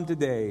come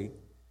today.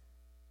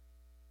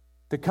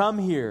 To come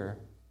here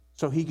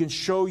so He can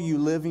show you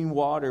living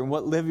water and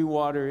what living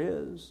water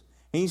is.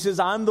 And He says,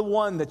 I'm the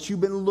one that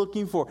you've been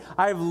looking for.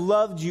 I have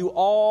loved you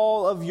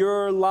all of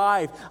your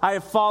life. I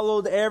have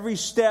followed every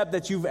step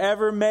that you've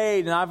ever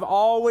made. And I've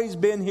always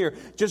been here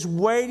just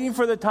waiting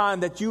for the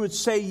time that you would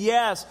say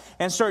yes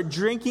and start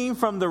drinking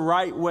from the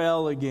right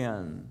well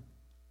again.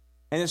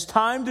 And it's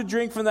time to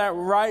drink from that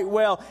right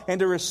well and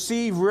to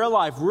receive real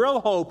life,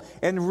 real hope,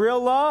 and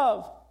real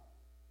love.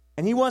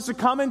 And He wants to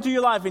come into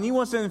your life and He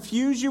wants to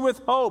infuse you with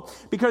hope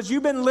because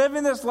you've been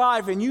living this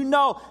life and you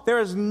know there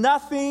is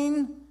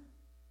nothing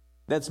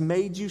that's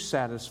made you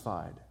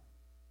satisfied.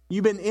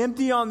 You've been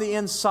empty on the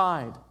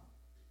inside.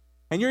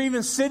 And you're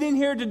even sitting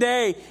here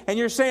today and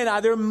you're saying,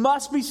 there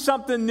must be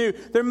something new.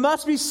 There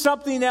must be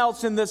something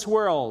else in this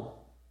world.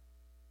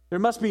 There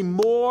must be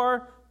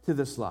more to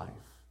this life.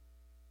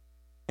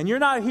 And you're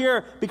not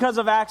here because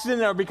of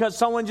accident or because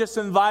someone just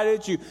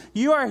invited you.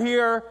 You are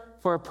here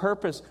for a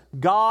purpose.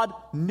 God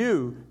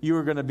knew you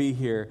were going to be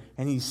here,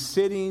 and He's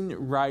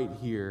sitting right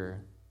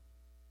here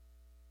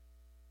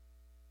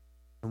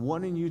and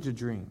wanting you to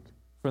drink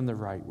from the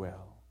right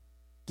well.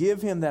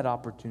 Give Him that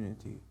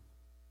opportunity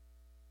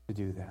to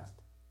do that.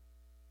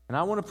 And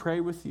I want to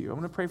pray with you. I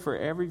want to pray for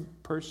every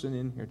person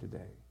in here today.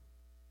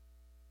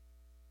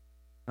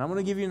 And I want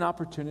to give you an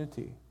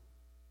opportunity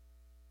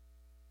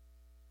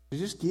to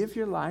just give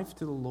your life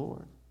to the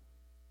Lord.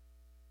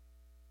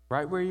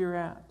 Right where you're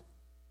at.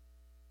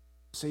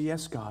 Say,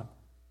 yes, God.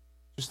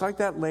 Just like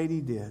that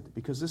lady did,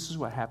 because this is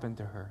what happened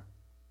to her.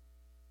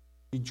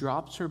 She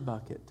drops her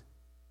bucket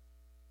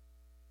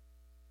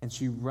and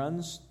she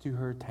runs to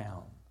her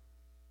town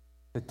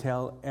to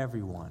tell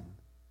everyone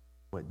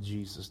what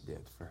Jesus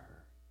did for her.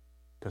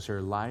 Because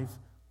her life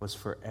was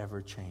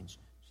forever changed.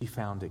 She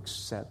found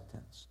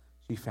acceptance.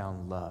 She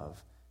found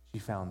love. She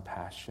found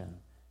passion.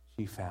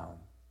 She found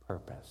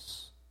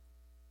purpose.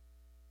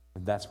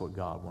 And that's what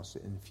God wants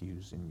to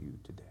infuse in you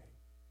today.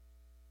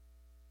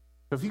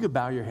 So if you could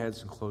bow your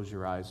heads and close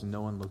your eyes and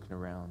no one looking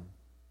around.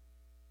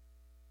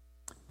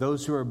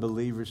 Those who are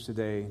believers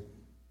today,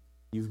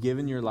 you've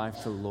given your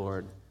life to the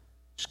Lord.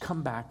 Just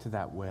come back to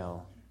that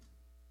well.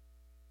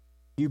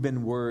 If you've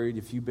been worried,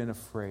 if you've been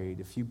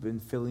afraid, if you've been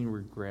feeling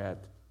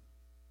regret,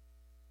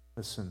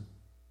 listen,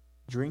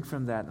 drink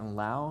from that and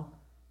allow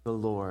the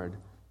Lord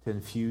to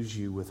infuse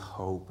you with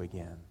hope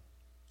again.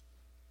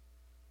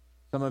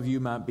 Some of you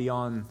might be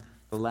on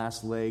the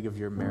last leg of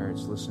your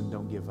marriage. Listen,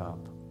 don't give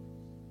up.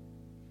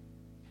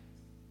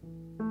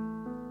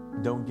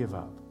 Don't give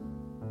up.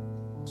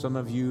 Some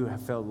of you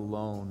have felt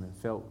alone and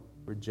felt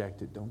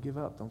rejected. Don't give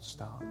up. Don't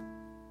stop.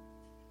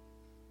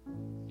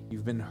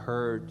 You've been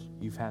hurt.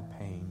 You've had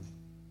pain.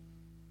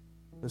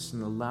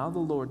 Listen, allow the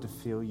Lord to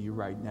fill you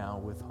right now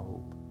with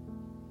hope.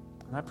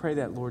 And I pray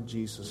that, Lord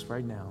Jesus,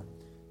 right now,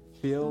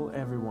 fill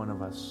every one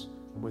of us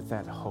with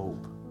that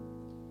hope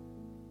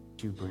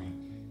that you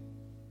bring.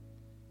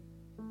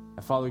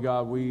 And Father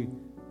God, we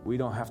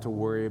don't have to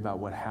worry about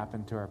what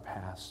happened to our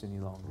past any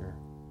longer.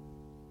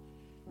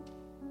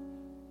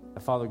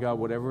 And Father God,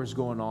 whatever is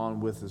going on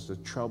with us, the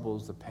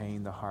troubles, the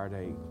pain, the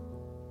heartache,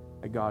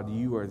 God,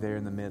 you are there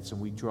in the midst,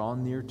 and we draw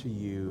near to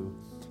you,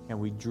 and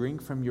we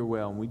drink from your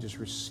well, and we just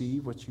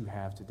receive what you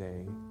have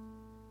today,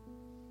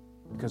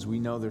 because we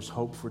know there's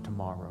hope for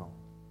tomorrow,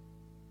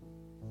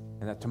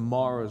 and that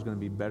tomorrow is going to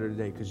be better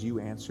today because you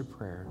answer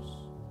prayers.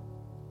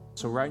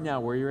 So right now,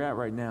 where you're at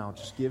right now,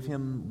 just give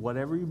him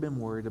whatever you've been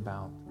worried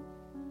about.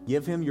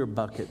 Give him your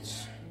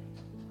buckets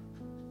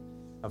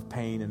of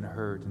pain and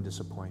hurt and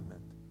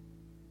disappointment.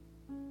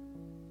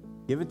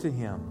 Give it to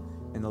him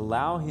and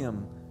allow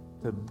him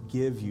to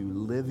give you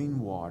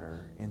living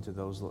water into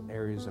those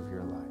areas of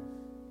your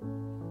life.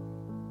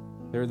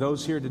 There are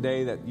those here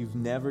today that you've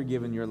never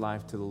given your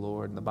life to the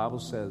Lord. And the Bible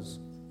says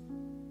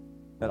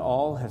that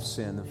all have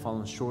sinned and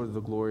fallen short of the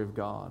glory of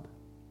God.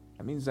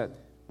 That means that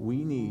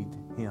we need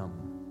him.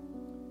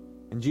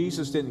 And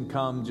Jesus didn't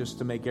come just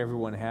to make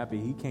everyone happy.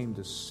 He came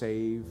to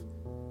save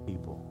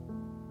people,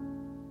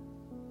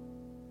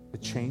 to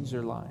change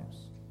their lives.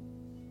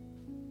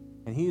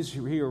 And he is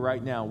here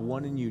right now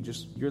wanting you.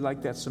 You're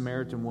like that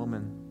Samaritan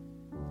woman.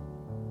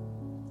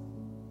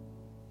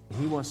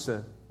 He wants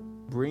to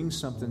bring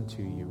something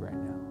to you right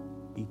now.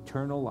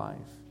 Eternal life.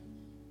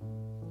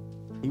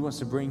 He wants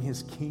to bring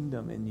his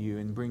kingdom in you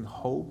and bring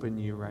hope in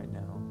you right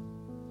now.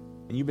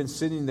 And you've been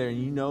sitting there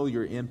and you know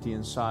you're empty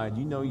inside.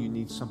 You know you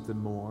need something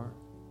more.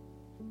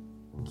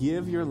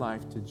 Give your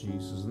life to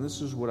Jesus. And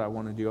this is what I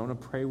want to do. I want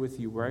to pray with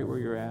you right where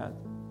you're at.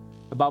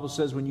 The Bible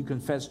says when you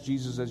confess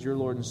Jesus as your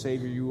Lord and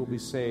Savior, you will be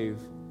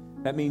saved.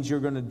 That means you're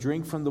going to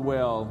drink from the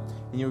well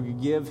and you'll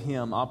give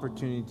him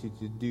opportunity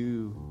to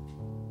do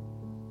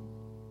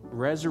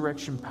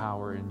resurrection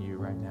power in you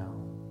right now,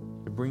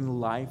 to bring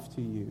life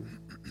to you.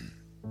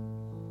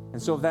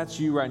 And so if that's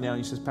you right now, and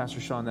you says,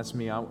 Pastor Sean, that's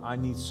me. I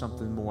need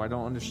something more. I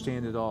don't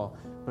understand it all,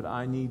 but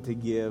I need to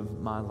give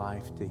my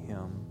life to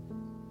him.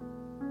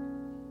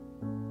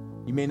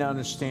 You may not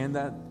understand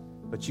that,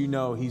 but you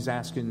know he's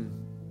asking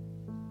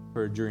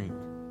for a drink.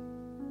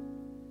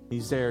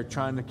 He's there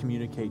trying to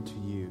communicate to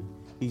you.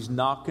 He's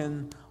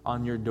knocking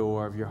on your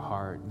door of your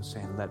heart and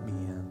saying, let me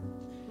in.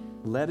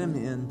 Let him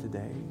in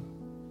today.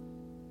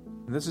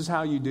 And this is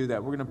how you do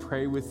that. We're going to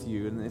pray with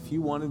you. And if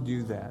you want to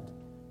do that,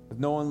 with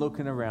no one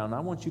looking around, I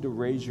want you to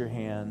raise your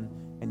hand,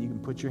 and you can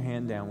put your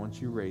hand down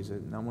once you raise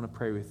it. And I want to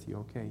pray with you.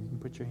 Okay, you can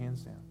put your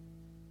hands down.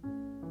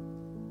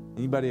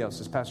 Anybody else?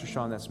 Says, Pastor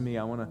Sean, that's me.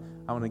 I want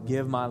to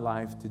give my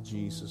life to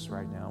Jesus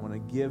right now. I want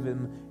to give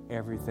him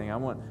everything. I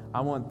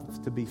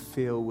want to be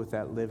filled with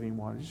that living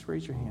water. Just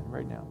raise your hand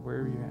right now,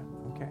 wherever you're at.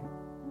 Okay.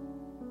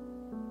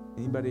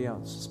 Anybody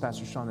else? Says,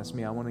 Pastor Sean, that's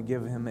me. I want to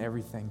give him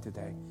everything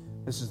today.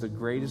 This is the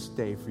greatest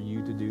day for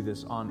you to do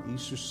this on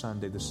Easter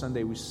Sunday, the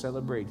Sunday we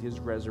celebrate his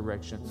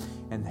resurrection,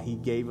 and he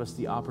gave us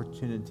the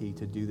opportunity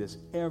to do this.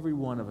 Every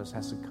one of us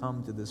has to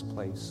come to this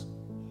place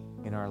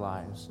in our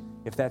lives.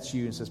 If that's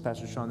you and says,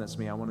 Pastor Sean, that's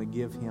me, I want to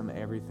give him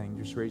everything.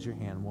 Just raise your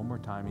hand one more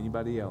time.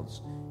 Anybody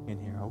else in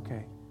here?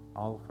 Okay.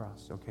 All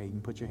across. Okay, you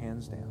can put your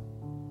hands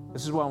down.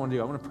 This is what I want to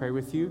do. I want to pray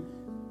with you,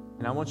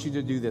 and I want you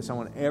to do this. I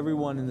want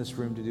everyone in this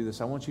room to do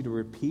this. I want you to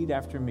repeat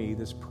after me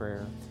this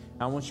prayer.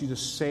 I want you to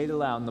say it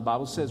aloud. And the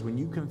Bible says when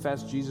you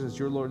confess Jesus as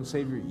your Lord and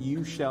Savior,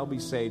 you shall be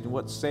saved. And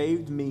what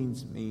saved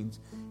means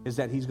is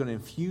that he's going to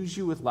infuse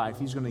you with life.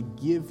 He's going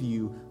to give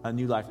you a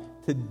new life.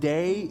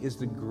 Today is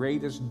the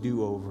greatest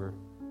do-over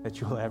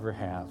that you'll ever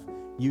have.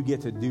 You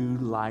get to do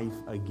life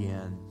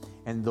again.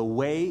 And the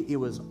way it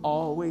was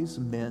always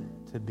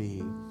meant to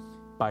be.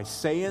 By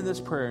saying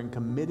this prayer and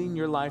committing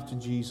your life to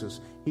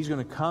Jesus, he's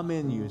going to come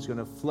in you. He's going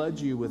to flood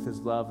you with his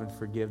love and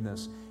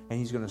forgiveness. And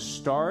he's going to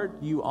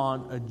start you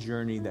on a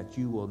journey that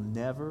you will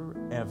never,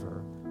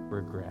 ever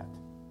regret.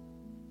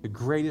 The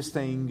greatest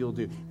thing you'll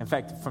do. In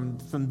fact, from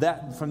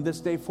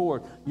this day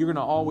forward, you're going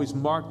to always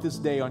mark this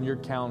day on your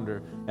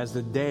calendar as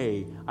the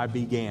day I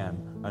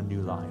began a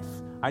new life.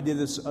 I did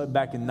this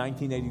back in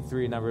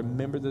 1983, and I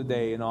remember the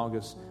day in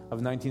August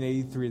of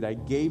 1983 that I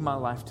gave my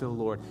life to the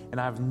Lord,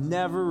 and I've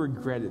never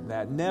regretted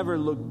that, never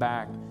looked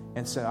back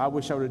and said, I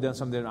wish I would have done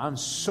something different. I'm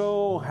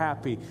so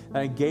happy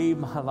that I gave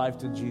my life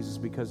to Jesus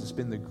because it's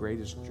been the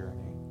greatest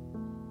journey.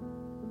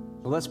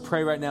 So let's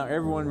pray right now.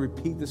 Everyone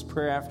repeat this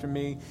prayer after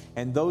me,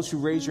 and those who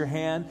raise your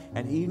hand,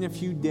 and even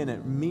if you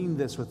didn't, mean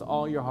this with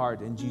all your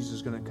heart, and Jesus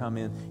is going to come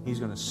in. He's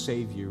going to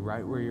save you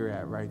right where you're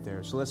at, right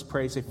there. So let's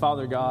pray. Say,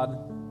 Father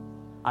God,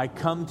 I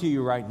come to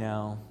you right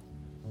now,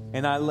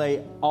 and I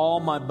lay all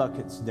my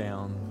buckets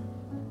down.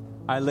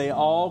 I lay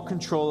all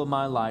control of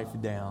my life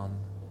down,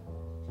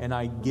 and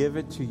I give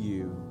it to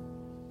you.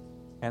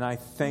 And I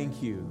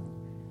thank you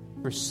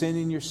for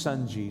sending your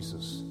son,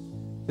 Jesus,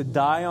 to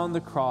die on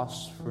the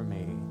cross for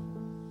me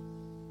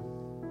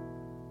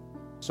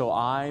so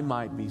I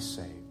might be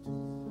saved.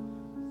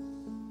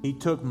 He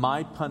took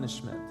my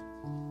punishment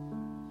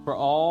for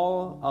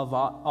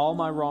all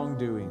my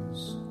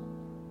wrongdoings.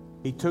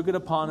 He took it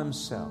upon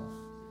himself.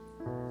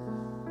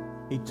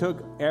 He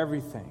took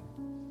everything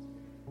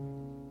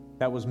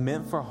that was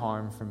meant for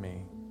harm for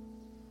me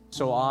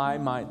so I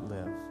might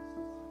live.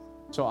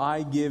 So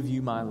I give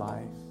you my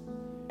life,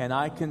 and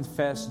I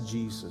confess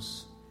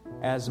Jesus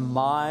as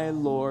my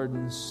Lord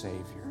and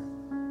Savior.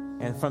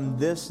 And from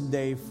this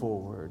day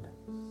forward,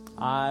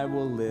 I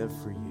will live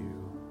for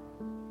you.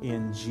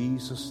 In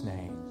Jesus'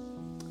 name,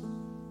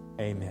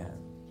 amen.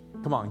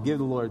 Come on, give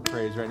the Lord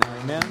praise right now.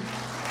 Amen.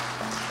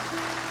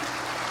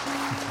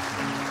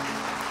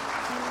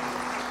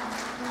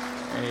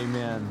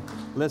 Amen.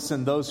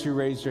 Listen, those who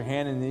raised your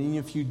hand, and even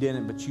if you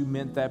didn't, but you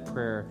meant that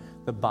prayer,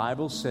 the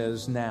Bible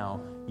says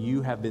now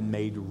you have been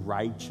made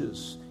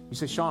righteous. You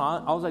say,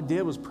 Sean, all I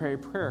did was pray a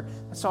prayer.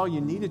 That's all you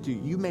needed to do.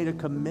 You made a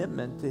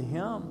commitment to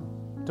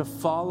him, to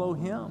follow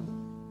him.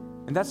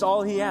 And that's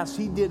all he asked.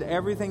 He did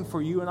everything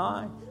for you and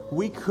I.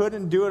 We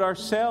couldn't do it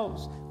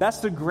ourselves. That's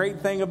the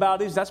great thing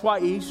about Easter. That's why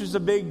Easter's a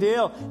big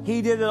deal.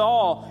 He did it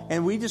all,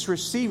 and we just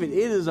receive it.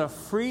 It is a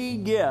free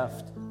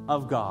gift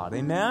of God.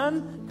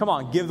 Amen? Come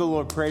on, give the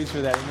Lord praise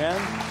for that.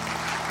 Amen?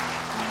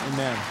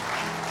 Amen.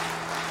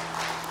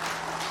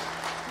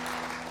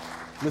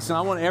 Listen,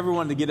 I want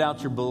everyone to get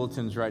out your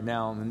bulletins right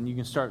now, and you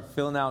can start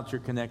filling out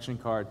your connection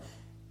card.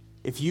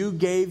 If you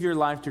gave your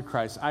life to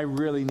Christ, I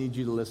really need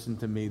you to listen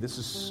to me. This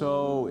is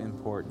so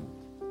important.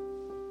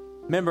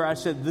 Remember, I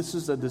said this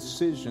is a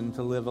decision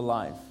to live a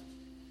life.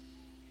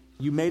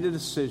 You made a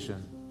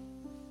decision,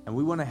 and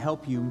we want to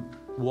help you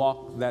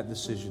walk that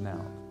decision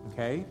out,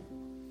 okay?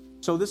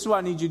 So this is what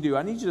I need you to do.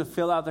 I need you to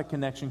fill out the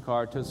connection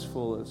card to its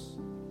fullest.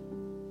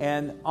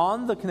 And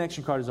on the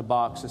connection card is a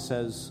box that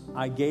says,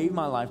 I gave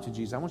my life to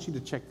Jesus. I want you to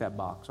check that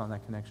box on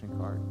that connection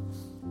card.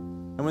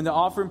 And when the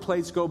offering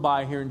plates go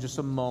by here in just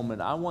a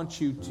moment, I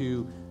want you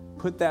to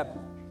put that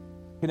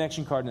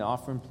connection card in the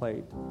offering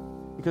plate.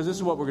 Because this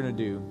is what we're going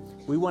to do.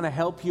 We want to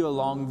help you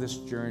along this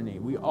journey.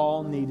 We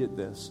all needed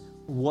this.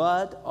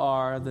 What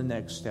are the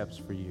next steps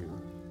for you?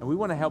 And we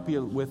want to help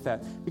you with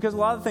that. Because a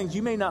lot of things,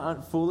 you may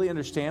not fully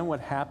understand what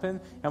happened.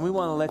 And we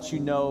want to let you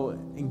know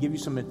and give you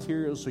some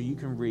materials so you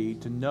can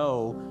read to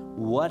know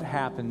what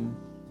happened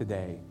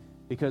today.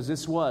 Because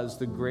this was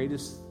the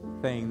greatest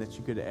thing that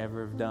you could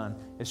ever have done,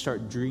 is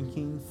start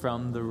drinking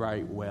from the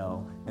right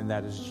well, and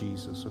that is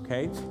Jesus,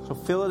 okay? So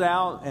fill it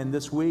out, and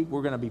this week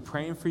we're going to be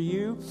praying for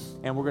you,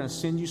 and we're going to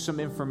send you some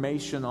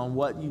information on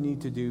what you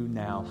need to do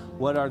now.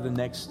 What are the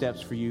next steps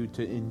for you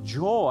to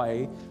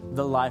enjoy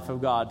the life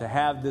of God, to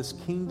have this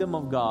kingdom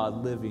of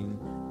God living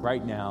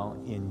right now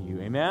in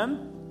you,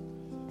 amen?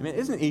 Amen.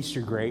 Isn't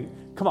Easter great?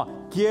 Come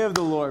on, give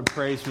the Lord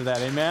praise for that.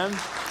 Amen.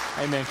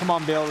 Amen. Come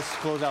on, Bill. Let's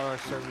close out our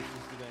service.